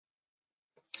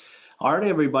All right,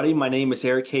 everybody. My name is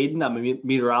Eric Hayden. I'm a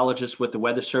meteorologist with the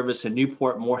Weather Service in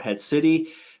Newport, Morehead City.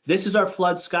 This is our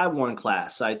flood SKYWARN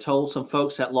class. I told some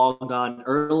folks that logged on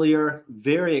earlier,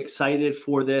 very excited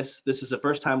for this. This is the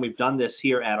first time we've done this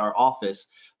here at our office.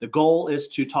 The goal is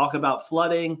to talk about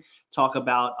flooding, talk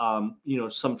about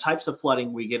some types of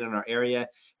flooding we get in our area,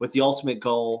 with the ultimate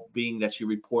goal being that you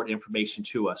report information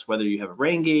to us, whether you have a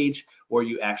rain gauge or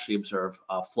you actually observe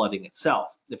flooding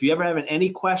itself. If you ever have any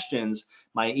questions,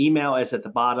 my email is at the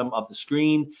bottom of the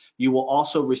screen. You will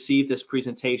also receive this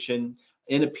presentation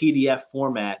in a PDF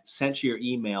format sent to your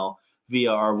email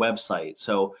via our website.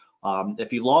 So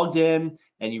if you logged in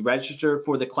and you registered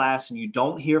for the class and you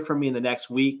don't hear from me in the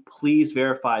next week, please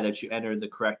verify that you entered the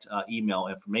correct email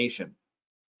information.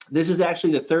 This is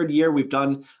actually the third year we've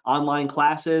done online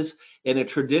classes. In a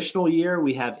traditional year,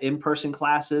 we have in-person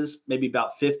classes, maybe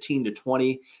about 15 to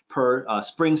 20 per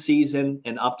spring season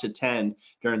and up to 10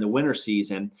 during the winter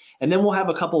season. And then we'll have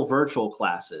a couple virtual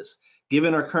classes.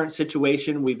 Given our current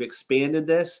situation, we've expanded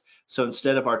this. So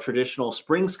instead of our traditional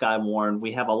spring SKYWARN,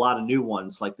 we have a lot of new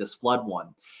ones like this flood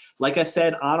one. Like I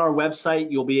said, on our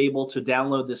website, you'll be able to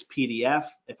download this PDF.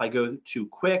 If I go too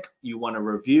quick, you want to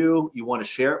review, you want to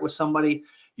share it with somebody,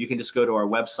 you can just go to our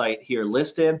website here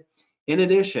listed. In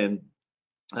addition,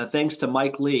 thanks to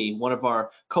Mike Lee, one of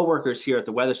our coworkers here at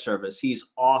the Weather Service. He's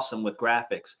awesome with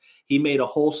graphics. He made a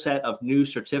whole set of new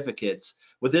certificates.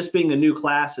 With this being a new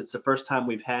class, it's the first time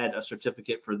we've had a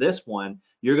certificate for this one.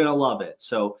 You're gonna love it.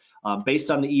 So based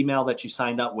on the email that you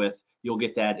signed up with, you'll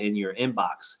get that in your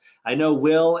inbox. I know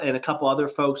Will and a couple other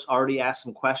folks already asked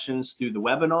some questions through the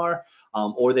webinar,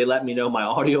 or they let me know my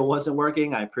audio wasn't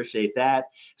working. I appreciate that.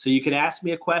 So you can ask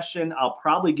me a question. I'll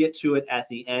probably get to it at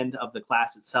the end of the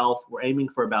class itself. We're aiming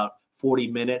for about 40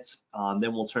 minutes,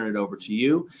 then we'll turn it over to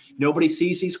you. Nobody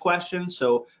sees these questions,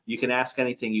 so you can ask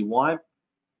anything you want.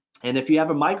 And if you have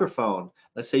a microphone,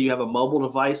 let's say you have a mobile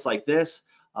device like this,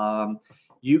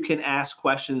 you can ask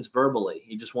questions verbally.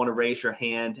 You just want to raise your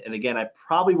hand. And again, I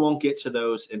probably won't get to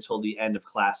those until the end of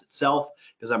class itself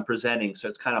because I'm presenting, so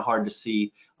it's kind of hard to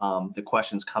see the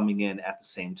questions coming in at the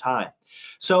same time.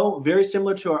 So very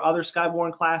similar to our other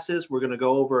SKYWARN classes, we're going to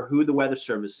go over who the Weather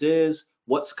Service is,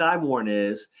 what SKYWARN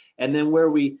is, and then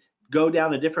where we go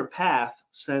down a different path.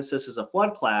 Since this is a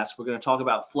flood class, we're going to talk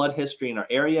about flood history in our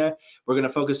area. We're going to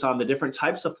focus on the different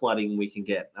types of flooding we can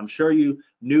get. I'm sure you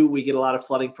knew we get a lot of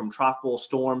flooding from tropical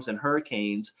storms and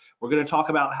hurricanes. We're going to talk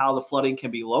about how the flooding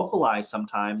can be localized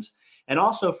sometimes, and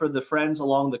also for the friends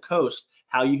along the coast,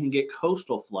 how you can get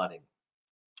coastal flooding.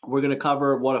 We're going to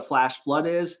cover what a flash flood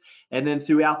is, and then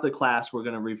throughout the class, we're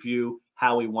going to review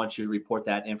how we want you to report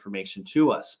that information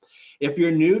to us. If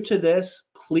you're new to this,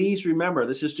 please remember,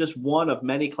 this is just one of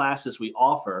many classes we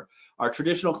offer. Our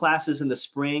traditional classes in the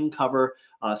spring cover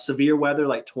severe weather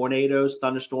like tornadoes,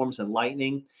 thunderstorms, and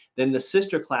lightning. Then the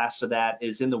sister class to that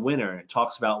is in the winter. It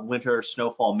talks about winter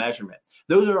snowfall measurement.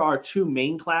 Those are our two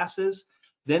main classes.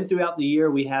 Then throughout the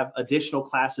year, we have additional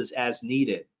classes as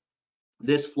needed.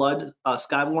 This flood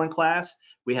SKYWARN class,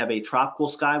 we have a tropical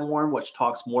SKYWARN, which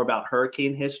talks more about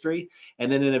hurricane history,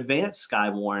 and then an advanced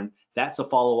SKYWARN, that's a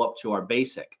follow-up to our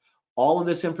basic. All of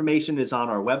this information is on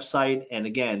our website, and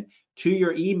again, to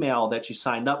your email that you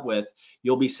signed up with,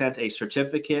 you'll be sent a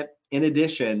certificate. In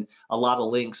addition, a lot of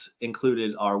links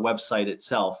included our website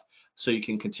itself, so you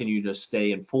can continue to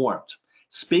stay informed.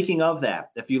 Speaking of that,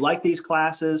 if you like these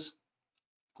classes,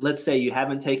 let's say you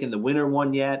haven't taken the winter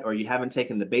one yet, or you haven't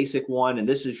taken the basic one, and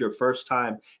this is your first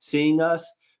time seeing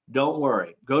us, don't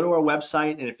worry. Go to our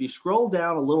website, and if you scroll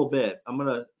down a little bit, I'm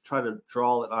gonna try to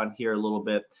draw it on here a little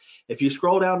bit. If you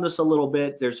scroll down just a little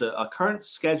bit, there's a current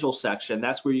schedule section.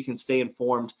 That's where you can stay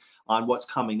informed on what's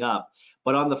coming up.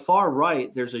 But on the far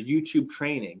right, there's a YouTube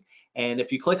training. And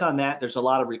if you click on that, there's a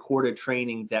lot of recorded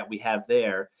training that we have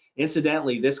there.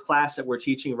 Incidentally, this class that we're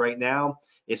teaching right now,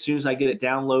 as soon as I get it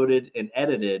downloaded and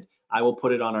edited, I will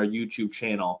put it on our YouTube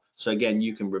channel. So again,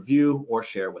 you can review or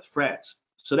share with friends.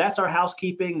 So that's our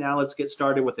housekeeping. Now let's get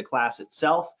started with the class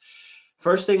itself.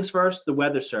 First things first, the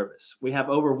Weather Service. We have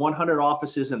over 100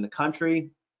 offices in the country.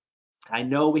 I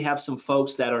know we have some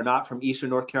folks that are not from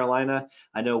Eastern North Carolina.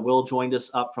 I know Will joined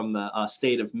us up from the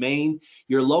state of Maine.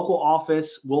 Your local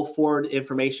office will forward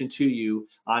information to you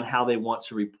on how they want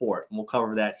to report, and we'll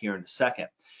cover that here in a second.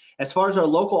 As far as our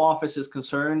local office is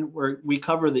concerned, we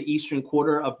cover the eastern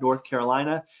quarter of North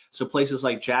Carolina, so places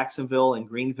like Jacksonville and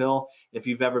Greenville. If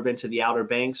you've ever been to the Outer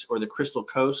Banks or the Crystal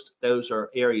Coast, those are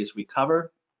areas we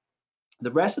cover. The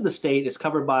rest of the state is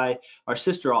covered by our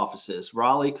sister offices.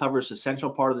 Raleigh covers the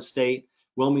central part of the state,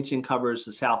 Wilmington covers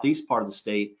the southeast part of the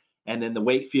state, and then the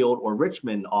Wakefield or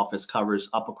Richmond office covers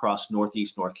up across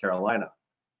northeast North Carolina.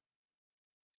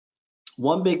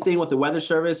 One big thing with the Weather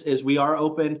Service is we are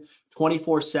open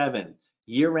 24/7,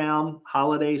 year-round,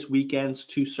 holidays, weekends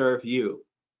to serve you.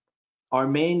 Our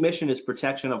main mission is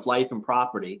protection of life and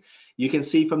property. You can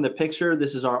see from the picture,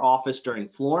 this is our office during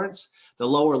Florence. The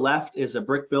lower left is a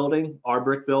brick building, our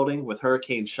brick building with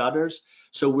hurricane shutters.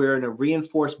 So we're in a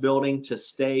reinforced building to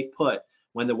stay put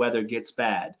when the weather gets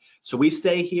bad. So we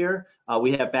stay here.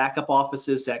 We have backup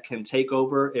offices that can take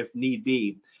over if need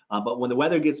be. But when the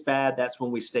weather gets bad, that's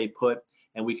when we stay put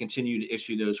and we continue to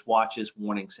issue those watches,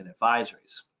 warnings, and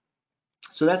advisories.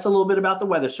 So that's a little bit about the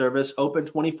Weather Service, open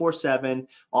 24/7,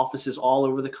 offices all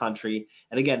over the country.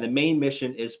 And again, the main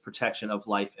mission is protection of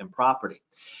life and property.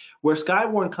 Where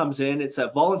SKYWARN comes in, it's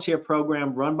a volunteer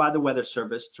program run by the Weather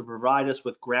Service to provide us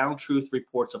with ground truth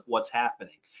reports of what's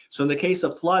happening. So in the case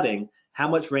of flooding, how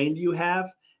much rain do you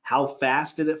have? How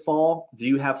fast did it fall? Do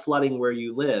you have flooding where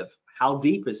you live? How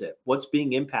deep is it? What's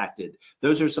being impacted?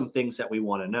 Those are some things that we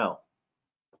want to know.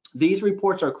 These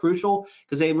reports are crucial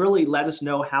because they really let us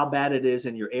know how bad it is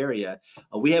in your area.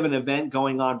 We have an event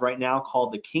going on right now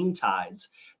called the King Tides.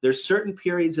 There's certain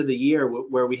periods of the year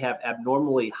where we have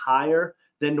abnormally higher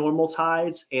than normal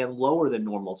tides and lower than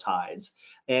normal tides.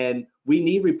 And we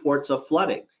need reports of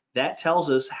flooding. That tells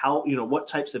us how, what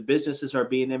types of businesses are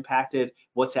being impacted,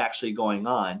 what's actually going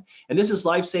on. And this is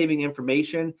life-saving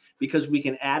information because we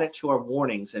can add it to our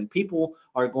warnings, and people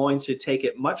are going to take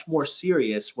it much more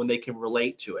serious when they can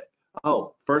relate to it.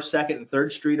 Oh, 1st, 2nd, and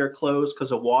 3rd Street are closed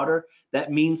because of water.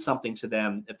 That means something to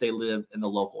them if they live in the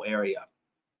local area.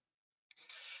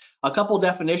 A couple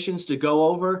definitions to go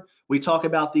over. We talk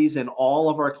about these in all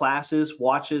of our classes,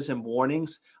 watches and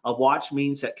warnings. A watch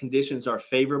means that conditions are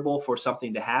favorable for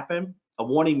something to happen. A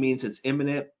warning means it's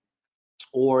imminent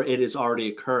or it is already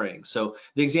occurring. So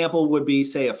the example would be,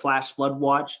 say, a flash flood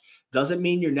watch. Doesn't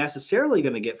mean you're necessarily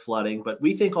going to get flooding, but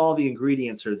we think all the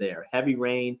ingredients are there. Heavy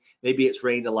rain, maybe it's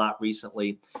rained a lot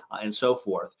recently, and so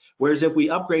forth. Whereas if we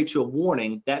upgrade to a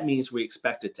warning, that means we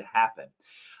expect it to happen.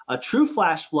 A true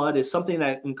flash flood is something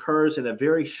that occurs in a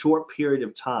very short period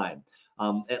of time,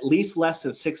 at least less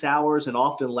than 6 hours and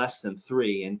often less than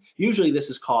 3. And usually this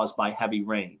is caused by heavy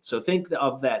rain. So think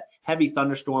of that heavy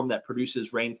thunderstorm that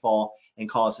produces rainfall and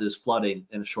causes flooding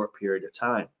in a short period of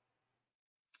time.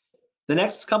 The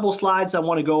next couple slides I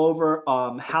want to go over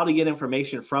how to get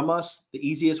information from us. The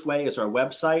easiest way is our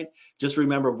website. Just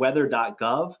remember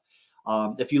weather.gov.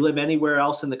 If you live anywhere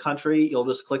else in the country, you'll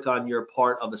just click on your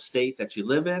part of the state that you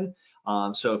live in.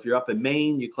 So if you're up in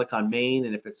Maine, you click on Maine,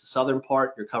 and if it's the southern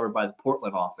part, you're covered by the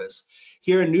Portland office.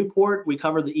 Here in Newport, we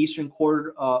cover the eastern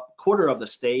quarter of the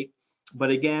state.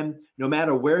 But again, no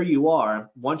matter where you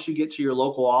are, once you get to your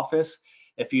local office,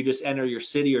 if you just enter your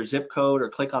city or zip code or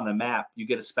click on the map, you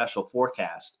get a special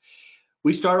forecast.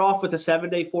 We start off with a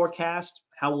 7-day forecast.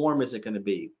 How warm is it going to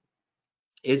be?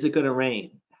 Is it going to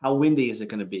rain? How windy is it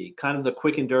going to be? Kind of the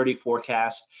quick and dirty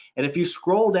forecast. And if you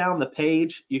scroll down the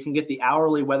page, you can get the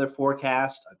hourly weather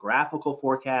forecast, a graphical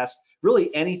forecast,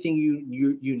 really anything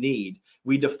you need.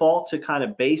 We default to kind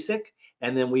of basic,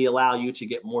 and then we allow you to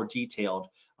get more detailed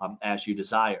as you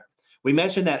desire. We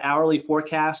mentioned that hourly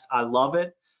forecast. I love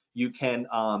it. You can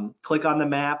click on the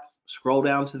map, scroll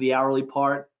down to the hourly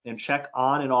part, and check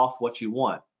on and off what you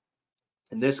want.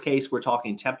 In this case, we're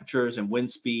talking temperatures and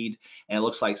wind speed, and it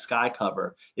looks like sky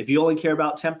cover. If you only care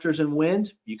about temperatures and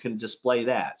wind, you can display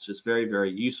that. So it's very,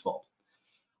 very useful.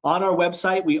 On our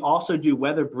website, we also do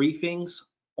weather briefings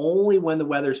only when the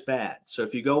weather's bad. So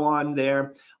if you go on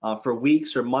there for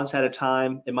weeks or months at a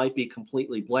time, it might be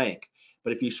completely blank.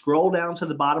 But if you scroll down to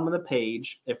the bottom of the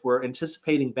page, if we're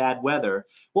anticipating bad weather,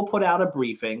 we'll put out a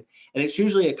briefing, and it's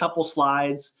usually a couple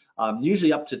slides,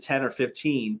 usually up to 10 or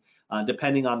 15,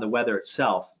 depending on the weather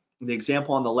itself. The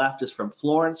example on the left is from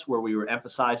Florence, where we were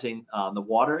emphasizing the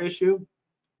water issue.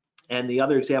 And the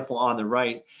other example on the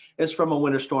right is from a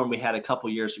winter storm we had a couple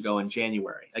years ago in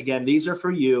January. Again, these are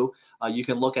for you. You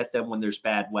can look at them when there's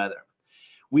bad weather.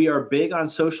 We are big on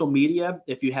social media.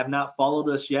 If you have not followed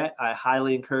us yet, I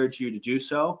highly encourage you to do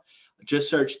so. Just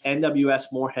search NWS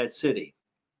Morehead City.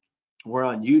 We're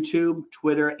on YouTube,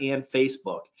 Twitter, and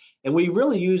Facebook. And we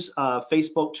really use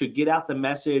Facebook to get out the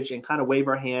message and kind of wave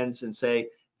our hands and say,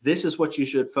 this is what you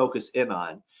should focus in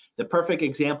on. The perfect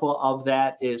example of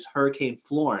that is Hurricane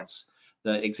Florence.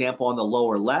 The example on the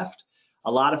lower left,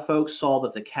 a lot of folks saw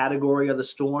that the category of the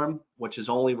storm, which is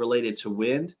only related to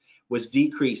wind, was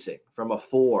decreasing from a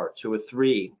 4 to a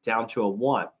 3 down to a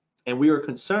 1. And we were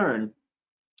concerned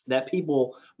that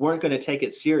people weren't going to take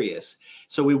it serious.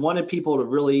 So we wanted people to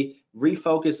really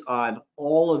refocus on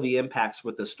all of the impacts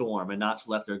with the storm and not to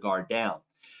let their guard down.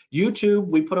 YouTube,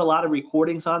 we put a lot of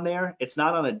recordings on there. It's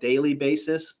not on a daily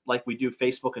basis like we do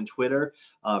Facebook and Twitter.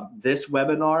 This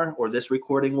webinar or this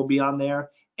recording will be on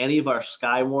there. Any of our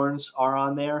SKYWARNs are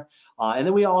on there. And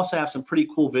then we also have some pretty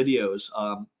cool videos.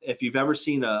 If you've ever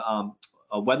seen a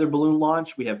weather balloon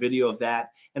launch, we have video of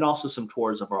that, and also some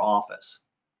tours of our office.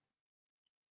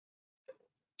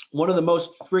 One of the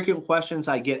most frequent questions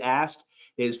I get asked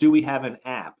is, do we have an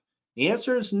app? The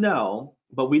answer is no,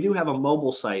 but we do have a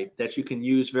mobile site that you can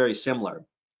use very similar.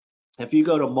 If you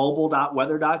go to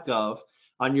mobile.weather.gov,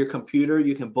 on your computer,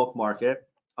 you can bookmark it.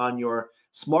 On your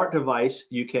smart device,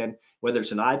 you can, whether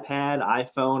it's an iPad,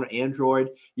 iPhone, or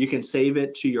Android, you can save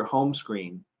it to your home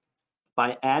screen.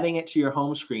 By adding it to your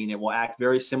home screen, it will act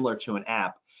very similar to an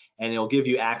app, and it'll give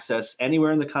you access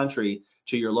anywhere in the country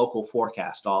to your local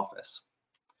forecast office.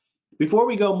 Before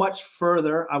we go much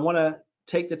further, I want to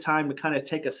take the time to kind of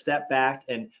take a step back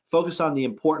and focus on the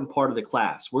important part of the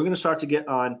class. We're going to start to get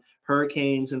on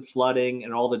hurricanes and flooding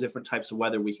and all the different types of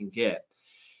weather we can get.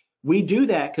 We do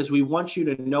that because we want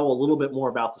you to know a little bit more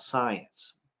about the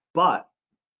science. But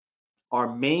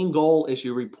our main goal is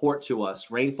you report to us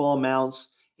rainfall amounts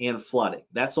and flooding.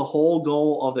 That's the whole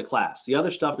goal of the class. The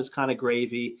other stuff is kind of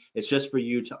gravy. It's just for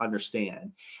you to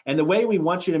understand. And the way we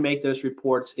want you to make those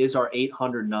reports is our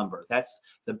 800 number. That's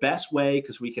the best way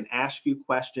because we can ask you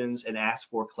questions and ask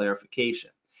for clarification.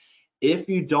 If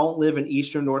you don't live in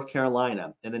Eastern North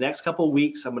Carolina, in the next couple of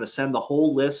weeks, I'm going to send the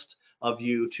whole list of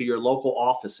you to your local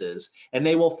offices, and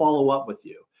they will follow up with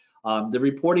you. The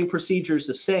reporting procedure is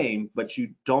the same, but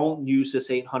you don't use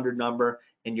this 800 number,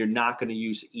 and you're not going to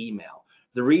use email.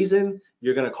 The reason,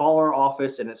 you're going to call our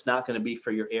office and it's not going to be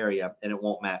for your area and it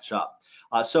won't match up.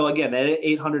 So again, that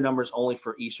 800 number is only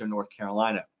for Eastern North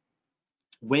Carolina.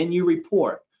 When you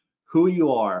report who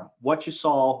you are, what you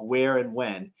saw, where and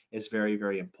when is very,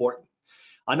 very important.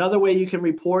 Another way you can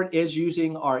report is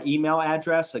using our email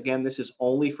address. Again, this is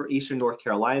only for Eastern North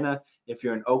Carolina. If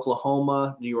you're in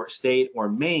Oklahoma, New York State, or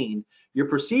Maine, your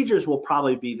procedures will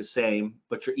probably be the same,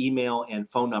 but your email and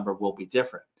phone number will be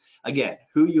different. Again,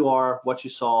 who you are, what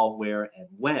you saw, where, and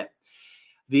when.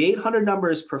 The 800 number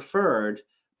is preferred,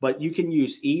 but you can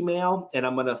use email, and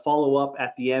I'm going to follow up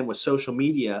at the end with social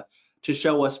media to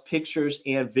show us pictures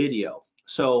and video.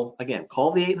 So again,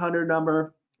 call the 800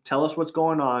 number, tell us what's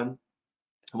going on.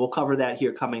 We'll cover that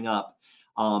here coming up.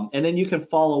 And then you can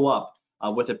follow up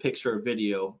with a picture or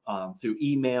video through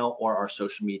email or our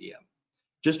social media.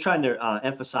 Just trying to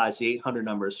emphasize the 800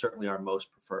 number is certainly our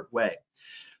most preferred way.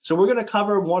 So we're going to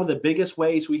cover one of the biggest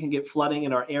ways we can get flooding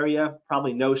in our area.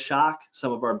 Probably no shock.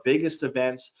 Some of our biggest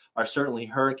events are certainly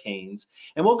hurricanes.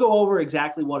 And we'll go over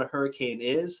exactly what a hurricane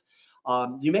is.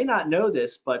 You may not know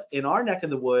this, but in our neck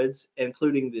of the woods,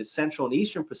 including the Central and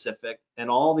Eastern Pacific and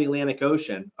all the Atlantic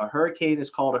Ocean, a hurricane is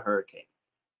called a hurricane.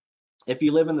 If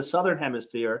you live in the Southern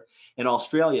Hemisphere in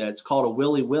Australia, it's called a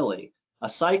willy willy, a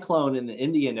cyclone in the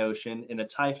Indian Ocean, and a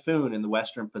typhoon in the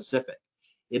Western Pacific.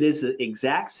 It is the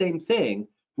exact same thing.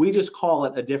 We just call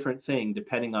it a different thing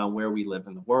depending on where we live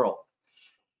in the world.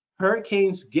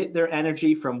 Hurricanes get their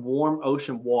energy from warm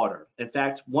ocean water. In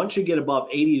fact, once you get above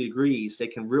 80 degrees, they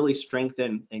can really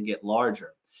strengthen and get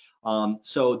larger.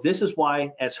 So this is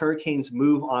why as hurricanes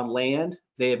move on land,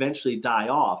 they eventually die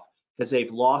off because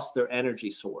they've lost their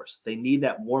energy source. They need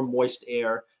that warm, moist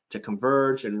air to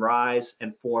converge and rise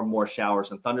and form more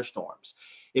showers and thunderstorms.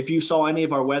 If you saw any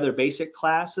of our weather basic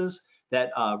classes,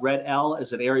 that red L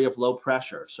is an area of low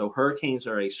pressure. So hurricanes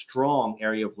are a strong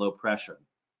area of low pressure.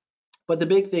 But the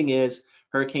big thing is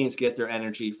hurricanes get their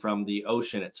energy from the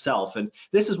ocean itself. And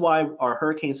this is why our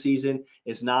hurricane season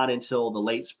is not until the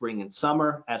late spring and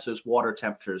summer as those water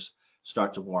temperatures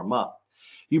start to warm up.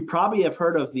 You probably have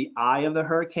heard of the eye of the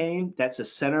hurricane. That's the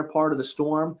center part of the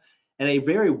storm, and a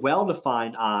very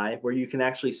well-defined eye where you can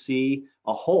actually see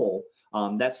a hole.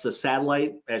 That's the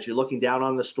satellite. As you're looking down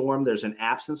on the storm, there's an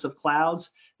absence of clouds.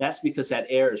 That's because that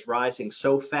air is rising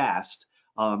so fast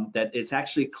that it's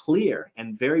actually clear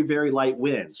and very, very light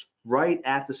winds right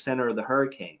at the center of the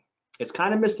hurricane. It's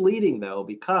kind of misleading though,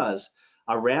 because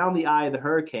around the eye of the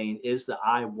hurricane is the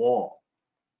eye wall.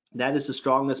 That is the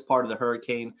strongest part of the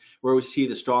hurricane where we see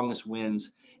the strongest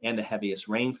winds and the heaviest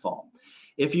rainfall.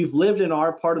 If you've lived in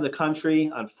our part of the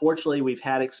country, unfortunately, we've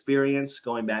had experience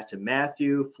going back to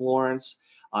Matthew, Florence,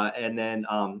 and then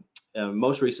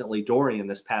most recently Dorian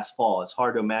this past fall. It's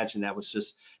hard to imagine that was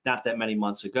just not that many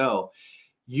months ago.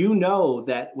 You know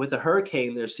that with a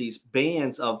hurricane, there's these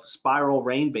bands of spiral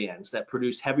rain bands that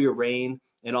produce heavier rain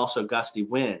and also gusty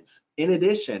winds. In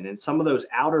addition, in some of those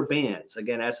outer bands,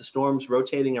 again, as the storm's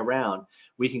rotating around,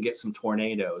 we can get some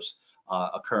tornadoes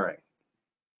occurring.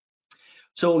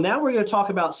 So now we're going to talk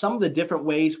about some of the different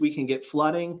ways we can get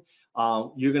flooding.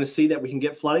 You're going to see that we can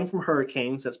get flooding from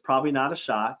hurricanes. That's probably not a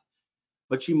shock,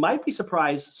 but you might be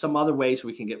surprised some other ways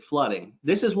we can get flooding.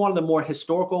 This is one of the more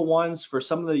historical ones. For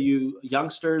some of you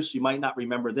youngsters, you might not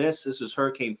remember this. This was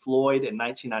Hurricane Floyd in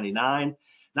 1999.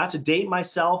 Not to date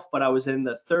myself, but I was in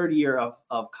the third year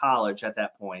of college at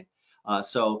that point.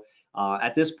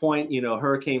 At this point, you know,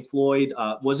 Hurricane Floyd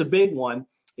was a big one.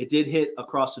 It did hit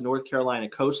across the North Carolina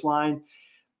coastline.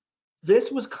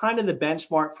 This was kind of the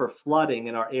benchmark for flooding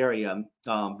in our area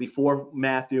before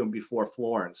Matthew and before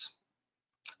Florence.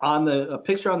 On the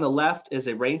picture on the left is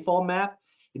a rainfall map.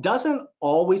 It doesn't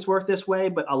always work this way,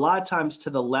 but a lot of times to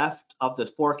the left of the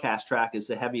forecast track is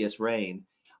the heaviest rain.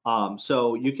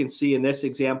 So you can see in this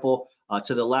example,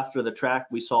 to the left of the track,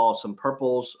 we saw some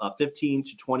purples, 15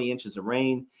 to 20 inches of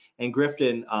rain. And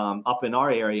Grifton, up in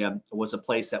our area, was a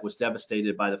place that was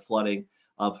devastated by the flooding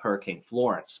of Hurricane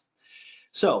Florence.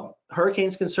 So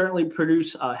hurricanes can certainly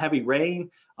produce heavy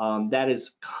rain. That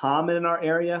is common in our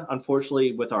area,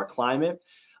 unfortunately, with our climate.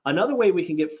 Another way we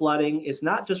can get flooding is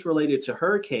not just related to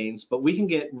hurricanes, but we can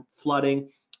get flooding.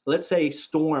 Let's say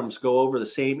storms go over the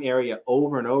same area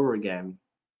over and over again.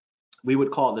 We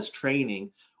would call this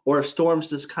training. Or if storms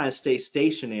just kind of stay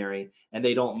stationary and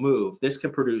they don't move, this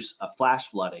can produce a flash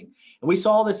flooding. And we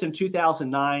saw this in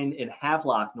 2009 in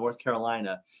Havelock, North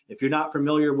Carolina. If you're not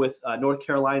familiar with North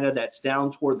Carolina, that's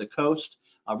down toward the coast,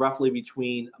 roughly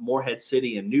between Morehead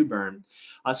City and New Bern.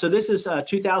 So this is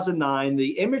 2009.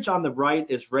 The image on the right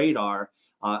is radar,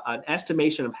 an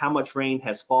estimation of how much rain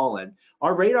has fallen.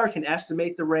 Our radar can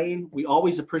estimate the rain. We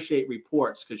always appreciate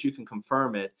reports because you can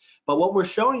confirm it. But what we're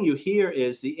showing you here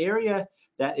is the area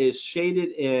that is shaded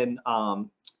in,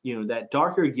 you know, that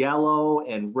darker yellow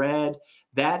and red.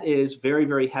 That is very,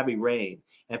 very heavy rain.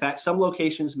 In fact, some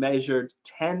locations measured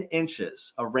 10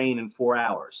 inches of rain in 4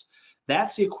 hours.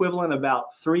 That's the equivalent of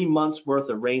about 3 months worth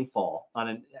of rainfall. On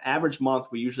an average month,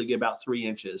 we usually get about 3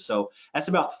 inches. So that's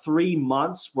about 3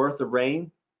 months worth of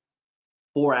rain,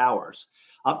 4 hours.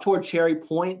 Up toward Cherry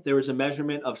Point, there was a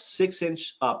measurement of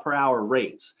 6-inch per hour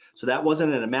rates. So that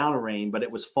wasn't an amount of rain, but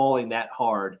it was falling that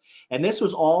hard. And this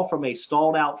was all from a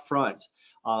stalled out front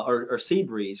or sea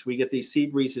breeze. We get these sea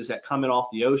breezes that come in off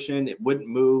the ocean. It wouldn't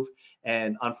move.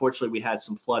 And unfortunately, we had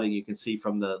some flooding. You can see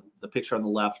from the picture on the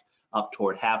left up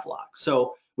toward Havelock.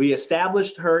 So we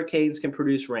established hurricanes can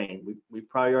produce rain. We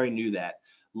probably already knew that.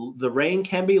 The rain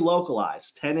can be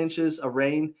localized. 10 inches of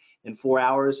rain in 4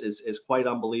 hours is quite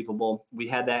unbelievable. We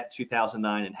had that in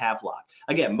 2009 in Havelock.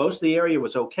 Again, most of the area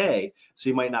was okay, so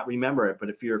you might not remember it, but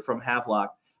if you're from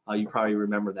Havelock, you probably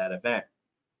remember that event.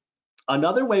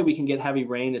 Another way we can get heavy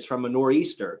rain is from a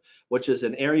nor'easter, which is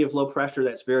an area of low pressure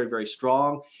that's very, very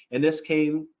strong. In this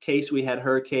case, we had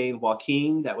Hurricane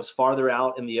Joaquin that was farther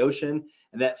out in the ocean,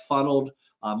 and that funneled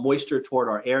moisture toward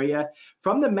our area.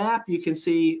 From the map, you can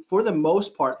see, for the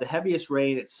most part, the heaviest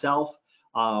rain itself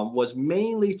was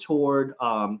mainly toward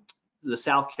the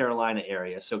South Carolina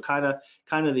area. So kind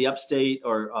of the upstate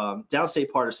or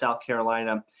downstate part of South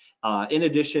Carolina. In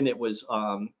addition, it was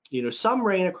you know, some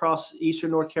rain across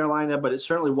eastern North Carolina, but it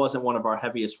certainly wasn't one of our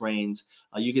heaviest rains.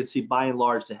 You can see by and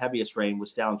large the heaviest rain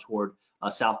was down toward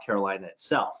South Carolina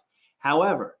itself.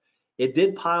 However, it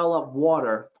did pile up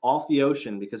water off the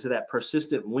ocean because of that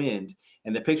persistent wind.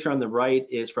 And the picture on the right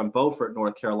is from Beaufort,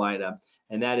 North Carolina,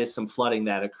 and that is some flooding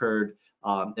that occurred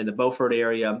in the Beaufort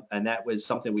area, and that was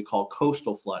something we call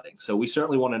coastal flooding. So we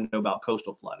certainly want to know about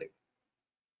coastal flooding.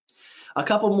 A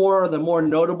couple more of the more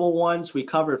notable ones. We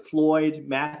covered Floyd.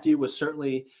 Matthew was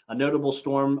certainly a notable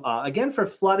storm, again for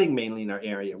flooding mainly in our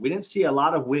area. We didn't see a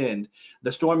lot of wind.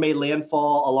 The storm made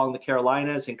landfall along the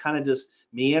Carolinas and kind of just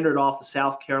meandered off the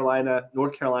South Carolina,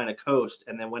 North Carolina coast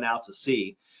and then went out to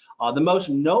sea. The most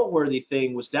noteworthy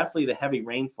thing was definitely the heavy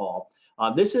rainfall.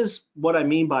 This is what I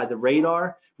mean by the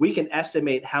radar. We can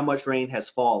estimate how much rain has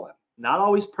fallen. Not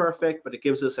always perfect, but it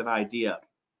gives us an idea.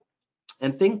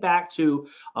 And think back to,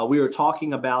 we were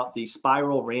talking about the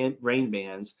spiral rain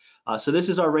bands. So this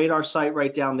is our radar site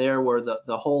right down there where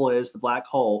the hole is, the black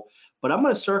hole. But I'm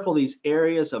going to circle these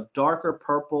areas of darker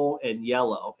purple and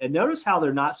yellow. And notice how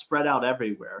they're not spread out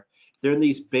everywhere. They're in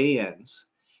these bands.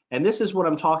 And this is what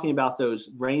I'm talking about, those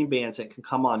rain bands that can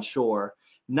come on shore.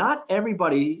 Not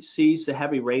everybody sees the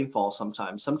heavy rainfall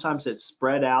sometimes. Sometimes it's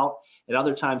spread out, and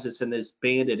other times it's in these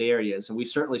banded areas, and we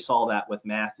certainly saw that with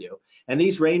Matthew. And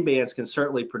these rain bands can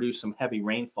certainly produce some heavy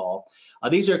rainfall.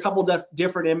 These are a couple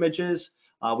different images.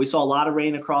 We saw a lot of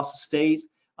rain across the state,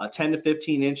 10 to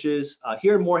 15 inches.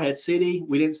 Here in Morehead City,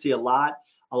 we didn't see a lot.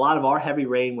 A lot of our heavy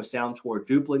rain was down toward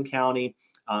Duplin County,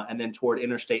 and then toward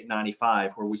Interstate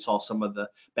 95, where we saw some of the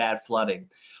bad flooding.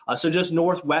 So just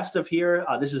northwest of here,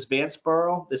 this is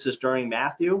Vanceboro. This is during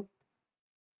Matthew.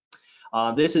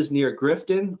 This is near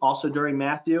Grifton, also during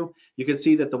Matthew. You can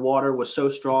see that the water was so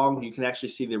strong, you can actually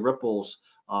see the ripples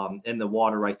in the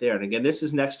water right there. And again, this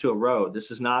is next to a road.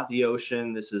 This is not the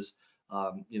ocean. This is,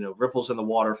 ripples in the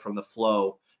water from the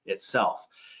flow itself.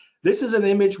 This is an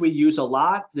image we use a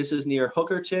lot. This is near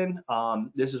Hookerton.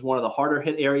 This is one of the harder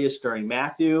hit areas during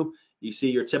Matthew. You see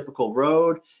your typical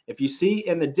road. If you see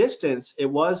in the distance,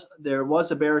 there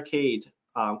was a barricade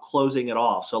closing it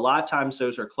off. So a lot of times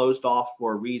those are closed off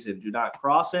for a reason. Do not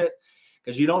cross it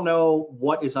because you don't know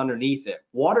what is underneath it.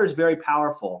 Water is very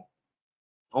powerful.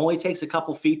 Only takes a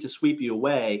couple feet to sweep you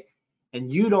away,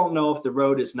 and you don't know if the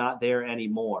road is not there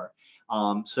anymore.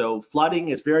 So flooding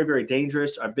is very, very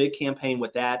dangerous. Our big campaign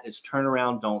with that is turn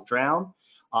around, don't drown.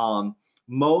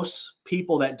 Most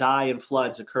people that die in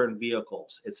floods occur in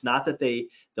vehicles. It's not that the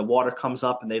water comes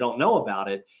up and they don't know about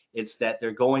it. It's that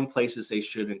they're going places they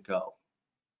shouldn't go.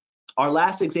 Our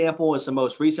last example is the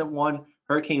most recent one,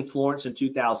 Hurricane Florence in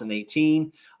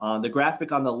 2018. The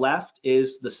graphic on the left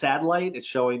is the satellite. It's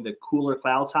showing the cooler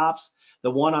cloud tops.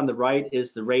 The one on the right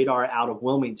is the radar out of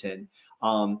Wilmington.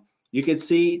 You can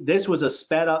see this was a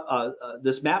sped up,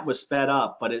 this map was sped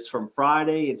up, but it's from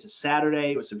Friday into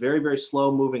Saturday. It was a very, very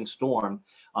slow moving storm.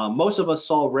 Most of us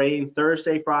saw rain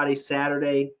Thursday, Friday,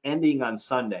 Saturday, ending on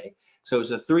Sunday. So it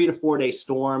was a 3 to 4 day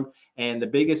storm. And the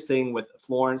biggest thing with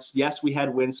Florence, yes, we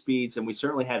had wind speeds and we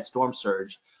certainly had storm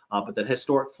surge, but the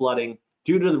historic flooding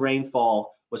due to the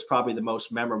rainfall was probably the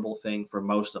most memorable thing for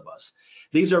most of us.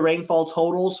 These are rainfall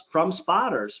totals from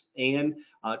spotters and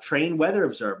trained weather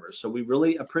observers. So we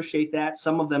really appreciate that.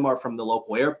 Some of them are from the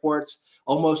local airports,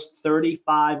 almost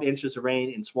 35 inches of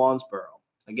rain in Swansboro.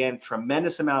 Again,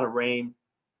 tremendous amount of rain,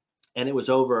 and it was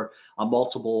over a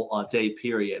multiple day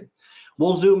period.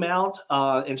 We'll zoom out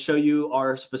and show you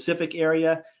our specific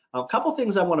area. A couple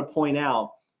things I want to point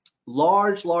out.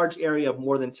 Large area of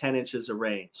more than 10 inches of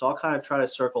rain. So I'll kind of try to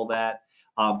circle that.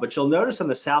 But you'll notice in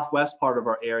the southwest part of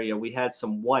our area, we had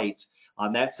some white.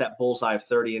 That's that bullseye of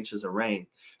 30 inches of rain.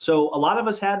 So a lot of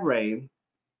us had rain.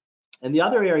 And the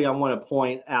other area I want to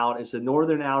point out is the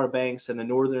northern Outer Banks and the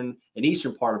northern and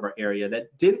eastern part of our area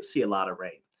that didn't see a lot of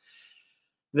rain.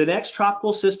 The next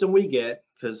tropical system we get,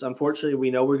 because unfortunately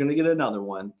we know we're going to get another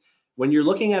one, when you're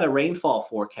looking at a rainfall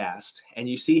forecast and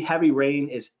you see heavy rain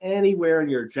is anywhere in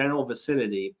your general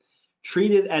vicinity,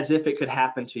 treat it as if it could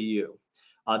happen to you.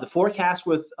 The forecast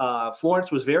with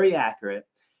Florence was very accurate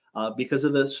because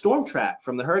of the storm track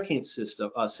from the Hurricane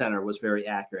System Center was very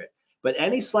accurate. But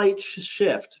any slight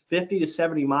shift, 50 to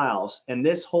 70 miles, and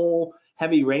this whole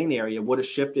heavy rain area would have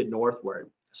shifted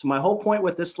northward. So my whole point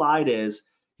with this slide is,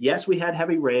 yes, we had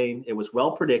heavy rain. It was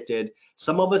well predicted.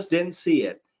 Some of us didn't see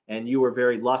it, and you were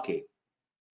very lucky.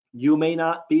 You may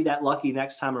not be that lucky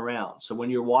next time around. So when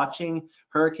you're watching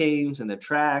hurricanes and the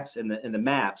tracks and the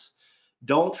maps,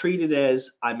 don't treat it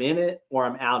as I'm in it or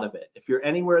I'm out of it. If you're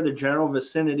anywhere in the general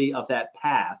vicinity of that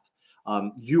path,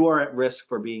 you are at risk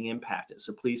for being impacted.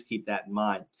 So please keep that in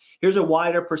mind. Here's a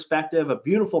wider perspective, a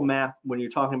beautiful map when you're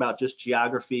talking about just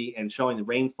geography and showing the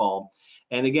rainfall.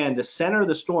 And again, the center of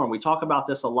the storm, we talk about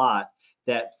this a lot,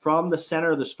 that from the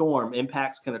center of the storm,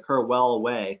 impacts can occur well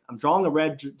away. I'm drawing a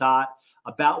red dot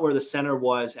about where the center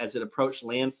was as it approached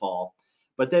landfall.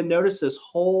 But then notice this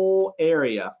whole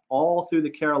area, all through the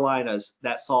Carolinas,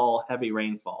 that saw heavy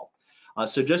rainfall.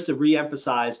 So just to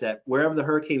re-emphasize that wherever the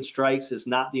hurricane strikes is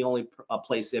not the only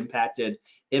place impacted,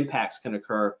 impacts can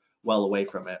occur well away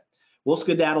from it. We'll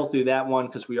skedaddle through that one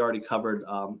because we already covered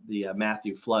the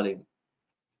Matthew flooding.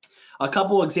 A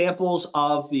couple examples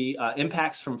of the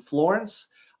impacts from Florence.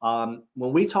 When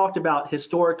we talked about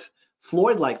historic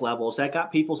Floyd-like levels, that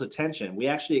got people's attention. We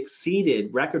actually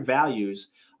exceeded record values.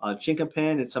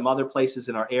 Chinquapin and some other places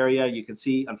in our area. You can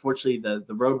see, unfortunately,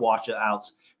 the road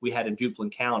washouts we had in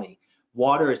Duplin County.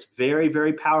 Water is very,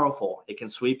 very powerful. It can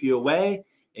sweep you away.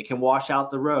 It can wash out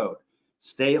the road.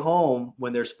 Stay home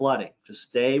when there's flooding. Just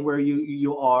stay where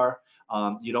you are.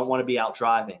 You don't want to be out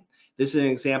driving. This is an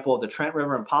example of the Trent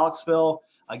River in Pollocksville.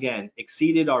 Again,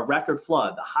 exceeded our record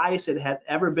flood. The highest it had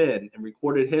ever been in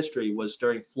recorded history was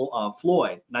during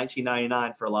Floyd,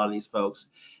 1999 for a lot of these folks.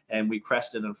 And we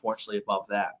crested, unfortunately, above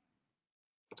that.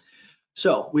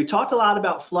 So we talked a lot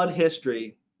about flood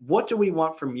history. What do we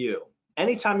want from you?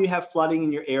 Anytime you have flooding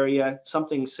in your area,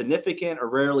 something significant or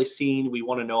rarely seen, we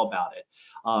want to know about it.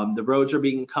 The roads are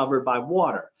being covered by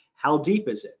water. How deep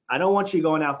is it? I don't want you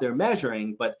going out there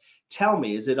measuring, but tell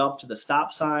me, is it up to the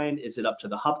stop sign? Is it up to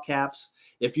the hubcaps?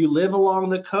 If you live along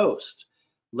the coast,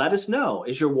 let us know.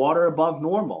 Is your water above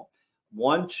normal?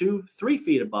 1, 2, 3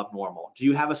 feet above normal? Do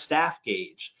you have a staff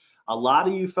gauge? A lot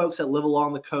of you folks that live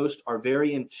along the coast are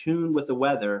very in tune with the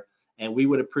weather, and we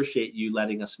would appreciate you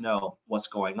letting us know what's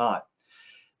going on.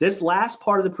 This last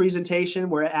part of the presentation,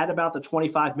 we're at about the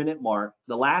 25-minute mark.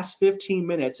 The last 15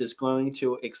 minutes is going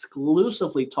to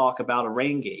exclusively talk about a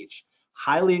rain gauge.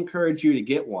 Highly encourage you to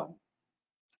get one.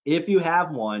 If you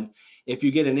have one, if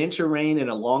you get an inch of rain in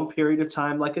a long period of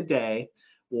time, like a day,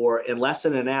 or in less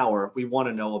than an hour, we want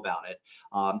to know about it.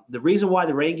 The reason why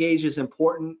the rain gauge is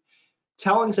important,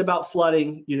 telling us about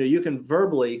flooding, you can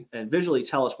verbally and visually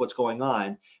tell us what's going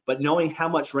on, but knowing how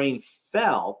much rain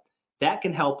fell, that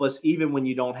can help us even when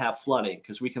you don't have flooding,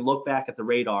 because we can look back at the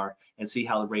radar and see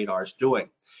how the radar is doing.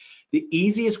 The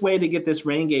easiest way to get this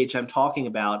rain gauge I'm talking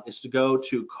about is to go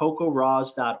to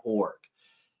cocoraws.org.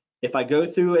 If I go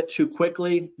through it too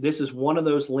quickly, this is one of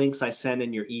those links I send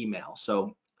in your email.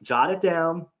 So jot it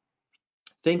down,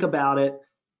 think about it.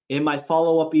 In my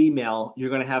follow-up email, you're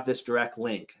going to have this direct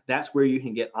link. That's where you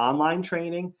can get online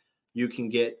training. You can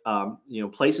get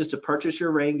places to purchase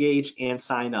your rain gauge and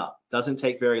sign up. Doesn't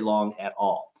take very long at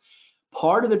all.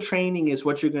 Part of the training is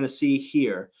what you're going to see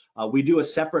here. We do a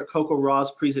separate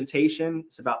CocoRaws presentation.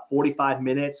 It's about 45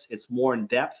 minutes. It's more in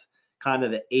depth, kind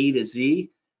of the A to Z.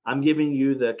 I'm giving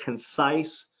you the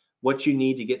concise what you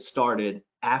need to get started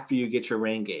after you get your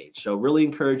rain gauge. So really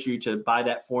encourage you to buy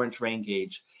that 4-inch rain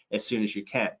gauge as soon as you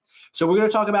can. So we're going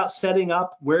to talk about setting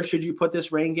up. Where should you put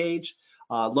this rain gauge?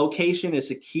 Location is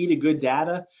the key to good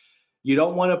data. You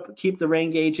don't want to keep the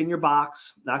rain gauge in your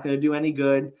box. Not going to do any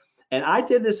good. And I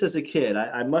did this as a kid.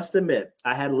 I must admit,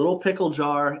 I had a little pickle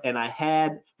jar and I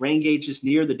had rain gauges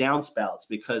near the downspouts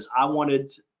because I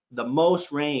wanted the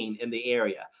most rain in the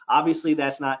area. Obviously,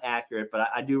 that's not accurate, but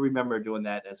I do remember doing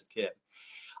that as a kid.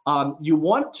 You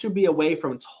want to be away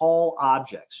from tall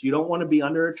objects. You don't want to be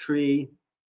under a tree.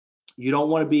 You don't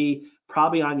want to be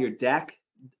probably on your deck.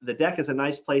 The deck is a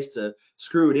nice place to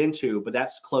screw it into, but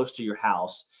that's close to your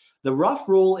house. The rough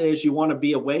rule is you want to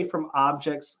be away from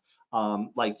objects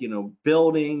like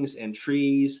buildings and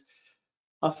trees.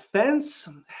 A fence,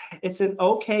 it's an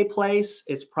okay place.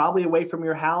 It's probably away from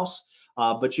your house,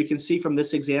 but you can see from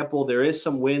this example, there is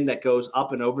some wind that goes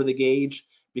up and over the gauge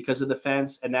because of the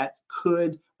fence, and that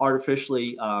could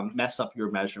artificially mess up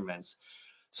your measurements.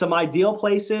 Some ideal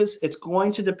places, it's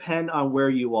going to depend on where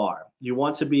you are. You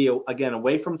want to be, again,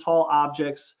 away from tall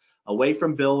objects, away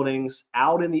from buildings,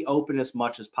 out in the open as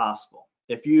much as possible.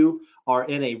 If you are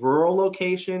in a rural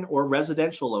location or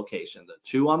residential location, the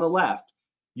two on the left,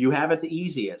 you have it the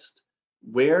easiest.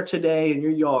 Where today in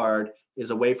your yard is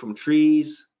away from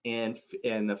trees and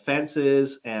the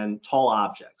fences and tall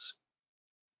objects.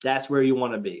 That's where you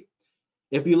want to be.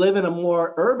 If you live in a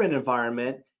more urban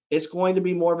environment, it's going to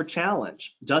be more of a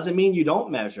challenge. Doesn't mean you don't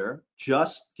measure,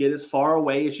 just get as far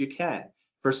away as you can.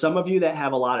 For some of you that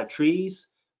have a lot of trees,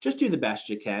 just do the best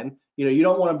you can. You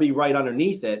don't want to be right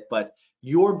underneath it, but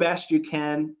your best you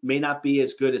can may not be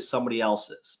as good as somebody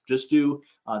else's. Just do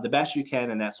the best you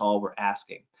can, and that's all we're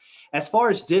asking. As far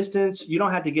as distance, you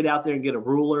don't have to get out there and get a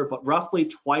ruler, but roughly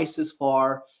twice as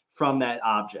far from that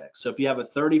object. So if you have a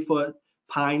 30-foot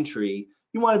pine tree,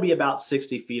 you want to be about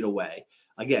 60 feet away.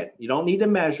 Again, you don't need to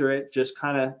measure it, just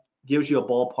kind of gives you a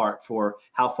ballpark for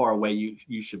how far away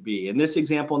you should be. In this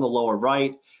example in the lower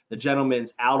right, the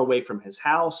gentleman's out away from his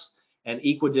house and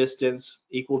equal distance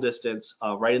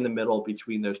right in the middle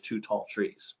between those two tall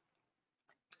trees.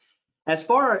 As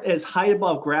far as height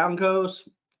above ground goes,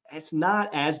 it's not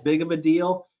as big of a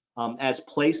deal as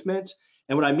placement.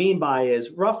 And what I mean by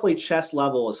is roughly chest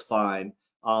level is fine.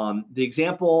 The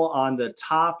example on the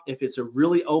top, if it's a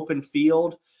really open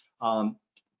field,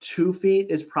 2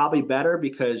 feet is probably better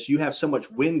because you have so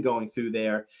much wind going through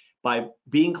there. By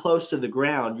being close to the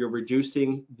ground, you're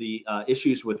reducing the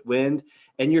issues with wind,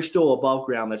 and you're still above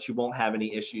ground that you won't have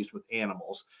any issues with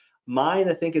animals. Mine,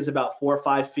 I think, is about 4 or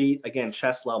 5 feet. Again,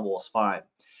 chest level is fine.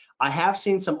 I have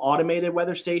seen some automated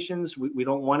weather stations. We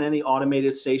don't want any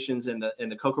automated stations in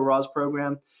the CocoRaws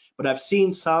program, but I've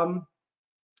seen some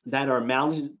that are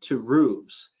mounted to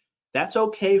roofs. That's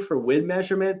okay for wind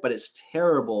measurement, but it's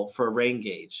terrible for a rain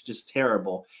gauge, just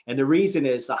terrible. And the reason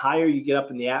is the higher you get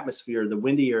up in the atmosphere, the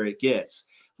windier it gets,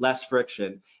 less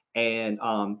friction. And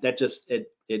that just,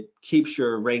 it keeps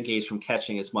your rain gauge from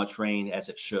catching as much rain as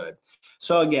it should.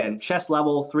 So again, chest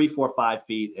level, 3, 4, 5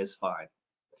 feet is fine.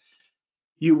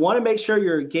 You want to make sure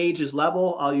your gauge is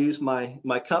level. I'll use my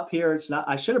cup here. It's not,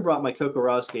 I should have brought my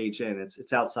CocoRaws gauge in,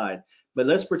 it's outside. But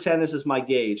let's pretend this is my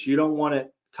gauge. You don't want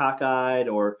it cockeyed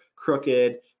or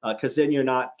crooked because then you're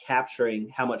not capturing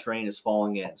how much rain is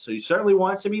falling in. So you certainly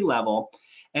want it to be level.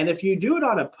 And if you do it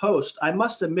on a post, I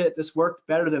must admit this worked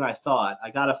better than I thought.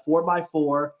 I got a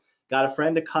 4x4, got a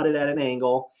friend to cut it at an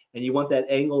angle, and you want that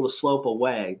angle to slope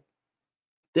away.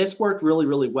 This worked really,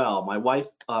 really well. My wife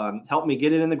helped me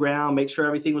get it in the ground, make sure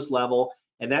everything was level,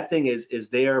 and that thing is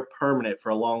there permanent for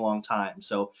a long, long time.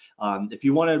 So if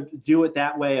you want to do it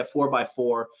that way, a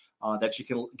 4x4 that you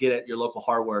can get at your local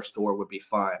hardware store would be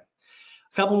fine.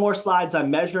 A couple more slides on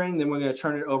measuring, then we're going to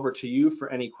turn it over to you for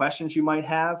any questions you might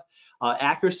have.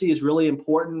 Accuracy is really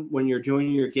important when you're doing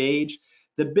your gauge.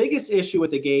 The biggest issue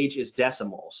with the gauge is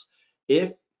decimals.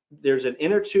 If there's an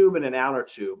inner tube and an outer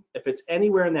tube, if it's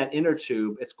anywhere in that inner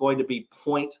tube, it's going to be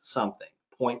point something,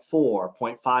 0.4,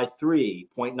 0.53,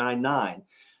 0.99.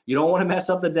 You don't want to mess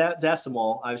up the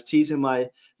decimal. I was teasing my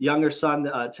younger son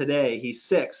today, he's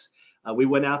 6. We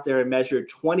went out there and measured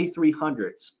 23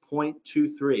 hundredths,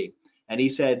 0.23. And he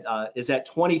said, is that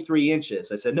 23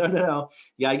 inches? I said, no,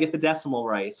 you gotta get the decimal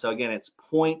right. So again, it's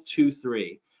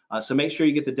 0.23. So make sure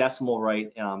you get the decimal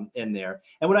right in there.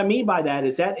 And what I mean by that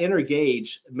is that inner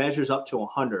gauge measures up to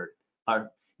 100,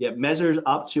 it measures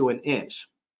up to an inch.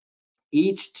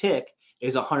 Each tick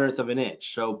is 100th of an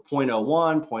inch. So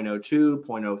 0.01, 0.02,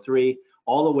 0.03,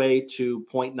 all the way to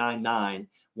 0.99.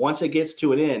 Once it gets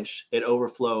to an inch, it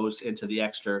overflows into the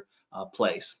extra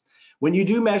place. When you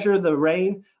do measure the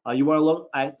rain, you want to look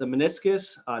at the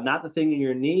meniscus, not the thing in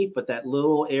your knee, but that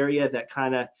little area that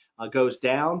kind of goes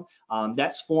down.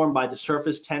 That's formed by the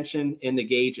surface tension in the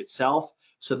gauge itself.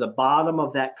 So the bottom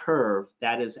of that curve,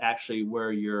 that is actually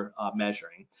where you're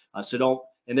measuring. So don't,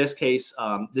 in this case,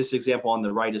 this example on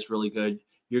the right is really good.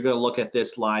 You're going to look at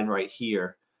this line right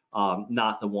here,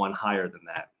 not the one higher than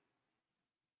that.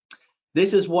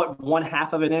 This is what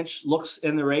 1/2 of an inch looks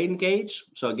in the rain gauge.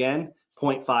 So again,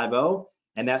 0.50,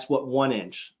 and that's what 1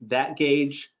 inch. That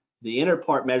gauge, the inner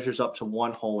part measures up to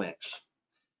 1 whole inch.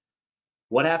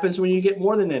 What happens when you get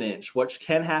more than an inch? What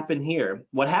can happen here?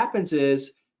 What happens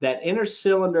is that inner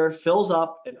cylinder fills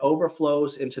up and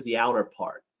overflows into the outer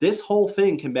part. This whole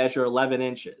thing can measure 11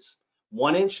 inches.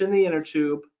 1 inch in the inner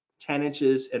tube, 10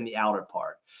 inches in the outer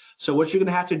part. So what you're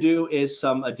gonna have to do is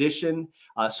some addition.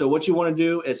 So what you wanna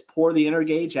do is pour the inner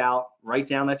gauge out, write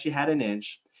down that you had an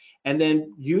inch, and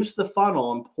then use the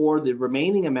funnel and pour the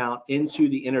remaining amount into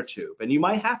the inner tube. And you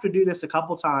might have to do this a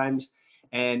couple times.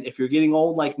 And if you're getting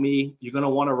old like me, you're gonna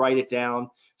wanna write it down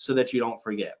so that you don't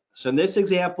forget. So in this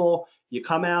example, you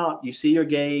come out, you see your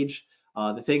gauge,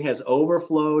 the thing has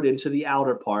overflowed into the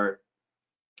outer part.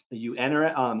 You enter,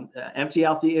 empty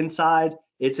out the inside,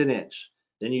 it's an inch.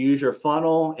 Then you use your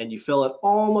funnel and you fill it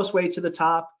almost way to the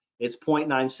top. It's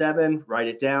 0.97, write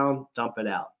it down, dump it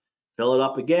out. Fill it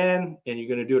up again, and you're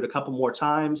gonna do it a couple more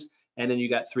times, and then you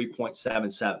got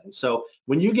 3.77. So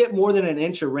when you get more than an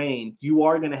inch of rain, you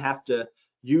are gonna have to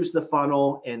use the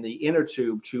funnel and the inner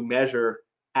tube to measure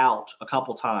out a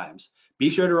couple times. Be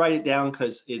sure to write it down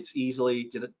because it's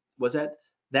easily, was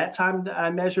that time that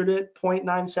I measured it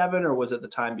 0.97 or was it the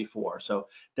time before? So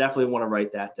definitely wanna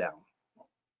write that down.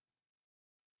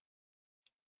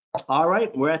 All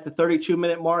right, we're at the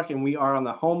 32-minute mark and we are on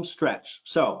the home stretch.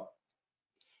 So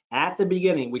at the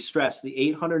beginning, we stress the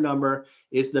 800 number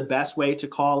is the best way to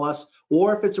call us,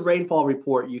 or if it's a rainfall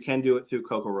report, you can do it through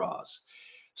CocoRaws.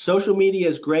 Social media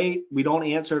is great. We don't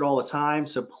answer it all the time,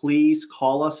 so please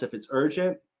call us if it's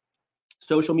urgent.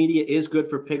 Social media is good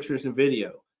for pictures and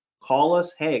video. Call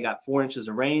us, hey, I got 4 inches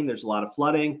of rain, there's a lot of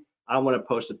flooding, I want to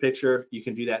post a picture. You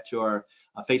can do that to our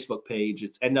Facebook page.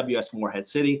 It's NWS Morehead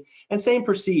City. And same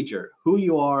procedure, who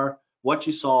you are, what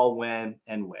you saw, when,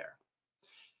 and where.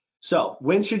 So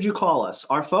when should you call us?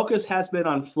 Our focus has been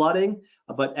on flooding,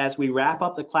 but as we wrap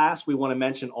up the class, we want to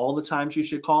mention all the times you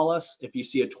should call us. If you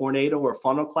see a tornado or a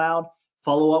funnel cloud,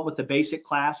 follow up with the basic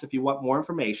class if you want more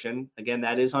information. Again,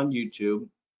 that is on YouTube.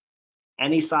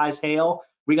 Any size hail,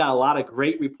 we got a lot of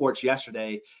great reports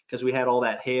yesterday because we had all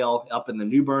that hail up in the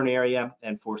New Bern area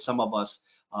and for some of us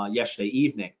yesterday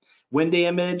evening. Wind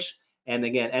damage, and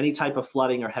again, any type of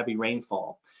flooding or heavy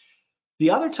rainfall.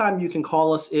 The other time you can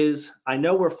call us is, I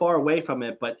know we're far away from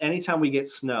it, but anytime we get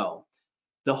snow.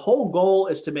 The whole goal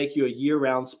is to make you a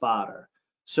year-round spotter.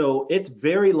 So it's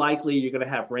very likely you're gonna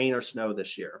have rain or snow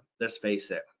this year, let's face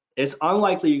it. It's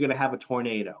unlikely you're gonna have a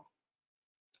tornado.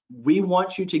 We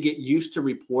want you to get used to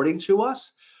reporting to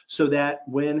us so that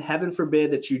when, heaven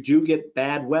forbid, that you do get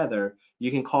bad weather, you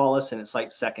can call us and it's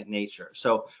like second nature.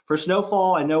 So for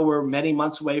snowfall, I know we're many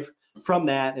months away from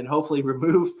that and hopefully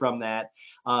removed from that.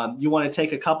 You want to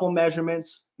take a couple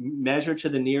measurements, measure to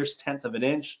the nearest 1/10 of an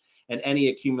inch, and any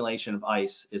accumulation of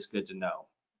ice is good to know.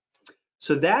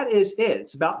 So that is it.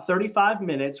 It's about 35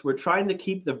 minutes. We're trying to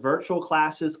keep the virtual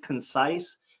classes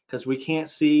concise because we can't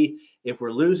see if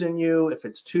we're losing you, if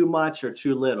it's too much or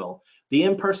too little. The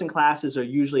in-person classes are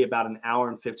usually about an hour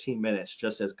and 15 minutes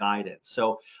just as guidance.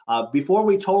 So before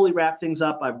we totally wrap things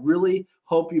up, I really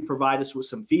hope you provide us with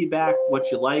some feedback,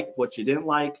 what you like, what you didn't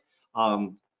like,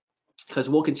 because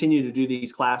we'll continue to do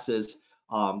these classes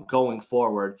going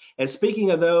forward. And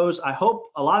speaking of those, I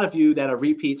hope a lot of you that are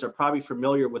repeats are probably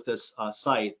familiar with this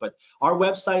site, but our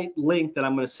website link that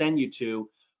I'm going to send you to,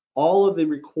 all of the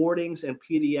recordings and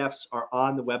PDFs are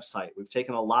on the website. We've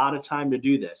taken a lot of time to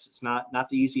do this. It's not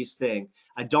the easiest thing.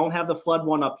 I don't have the flood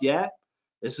one up yet.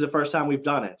 This is the first time we've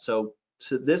done it. So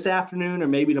this afternoon or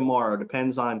maybe tomorrow,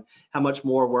 depends on how much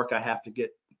more work I have to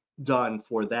get done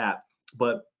for that.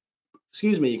 But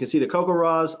excuse me, you can see the Cocoa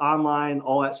Raws online,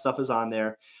 all that stuff is on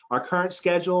there. Our current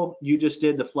schedule, you just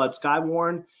did the Flood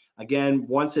SKYWARN. Again,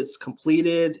 once it's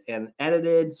completed and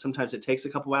edited, sometimes it takes a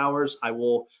couple hours, I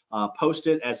will post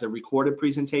it as a recorded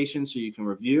presentation so you can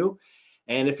review.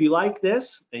 And if you like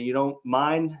this and you don't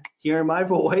mind hearing my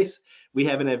voice, we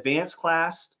have an advanced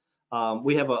class.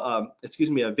 We have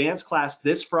advanced class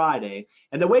this Friday.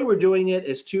 And the way we're doing it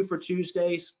is 2 for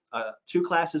Tuesdays, 2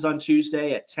 classes on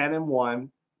Tuesday at 10 and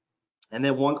 1. And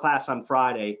then 1 class on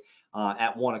Friday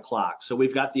at 1 o'clock. So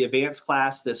we've got the advanced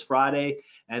class this Friday,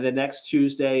 and the next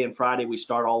Tuesday and Friday we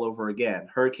start all over again.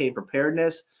 Hurricane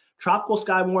preparedness. Tropical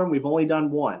SKYWARN we've only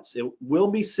done once. It will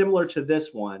be similar to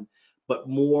this one, but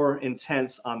more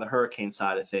intense on the hurricane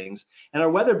side of things. And our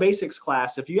weather basics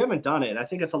class, if you haven't done it, I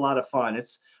think it's a lot of fun.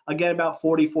 It's again about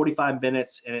 45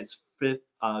 minutes, and it's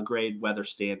 5th grade weather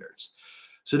standards.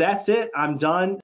 So that's it. I'm done.